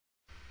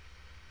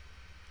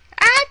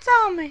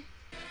me.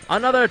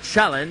 Another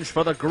challenge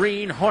for the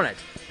Green Hornet,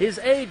 his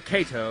aide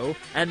Cato,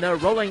 and their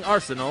rolling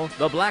arsenal,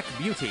 the Black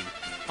Beauty.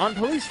 On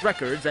police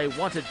records, a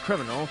wanted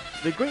criminal,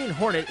 the Green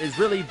Hornet is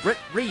really Britt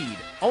Reed,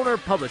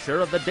 owner-publisher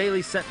of the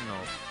Daily Sentinel.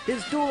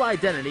 His dual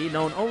identity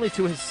known only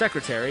to his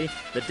secretary,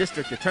 the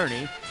district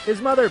attorney,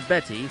 his mother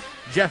Betty,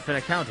 Jeff in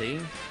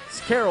accounting,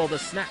 Carol the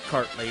snack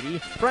cart lady,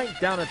 Frank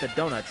down at the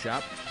donut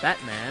shop,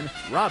 Batman,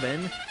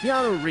 Robin,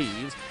 Keanu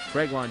Reeves,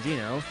 Craig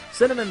Longino,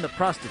 Cinnamon the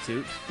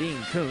prostitute, Dean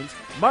Koontz,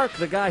 Mark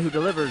the guy who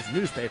delivers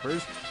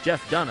newspapers,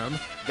 Jeff Dunham,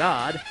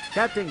 God,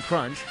 Captain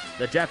Crunch,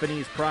 the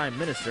Japanese Prime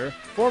Minister,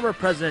 former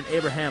President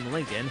Abraham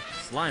Lincoln,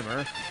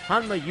 Slimer,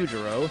 Hanma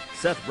Yujiro,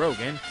 Seth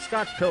Rogen,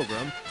 Scott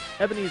Pilgrim,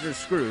 Ebenezer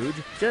Scrooge,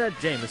 Janet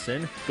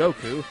Jameson,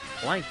 Goku,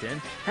 Plankton,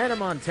 Hannah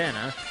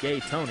Montana, Gay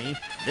Tony,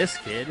 This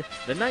Kid,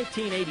 the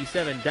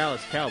 1987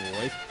 Dallas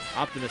Cowboys,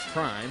 Optimus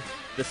Prime,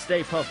 the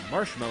Stay Puft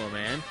Marshmallow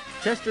Man,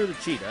 Chester the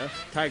Cheetah,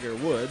 Tiger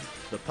Woods,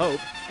 the Pope,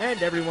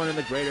 and everyone in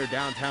the greater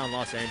downtown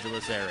Los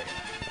Angeles area.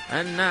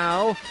 And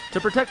now, to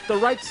protect the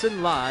rights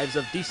and lives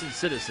of decent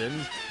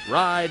citizens,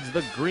 rides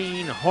the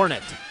Green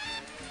Hornet.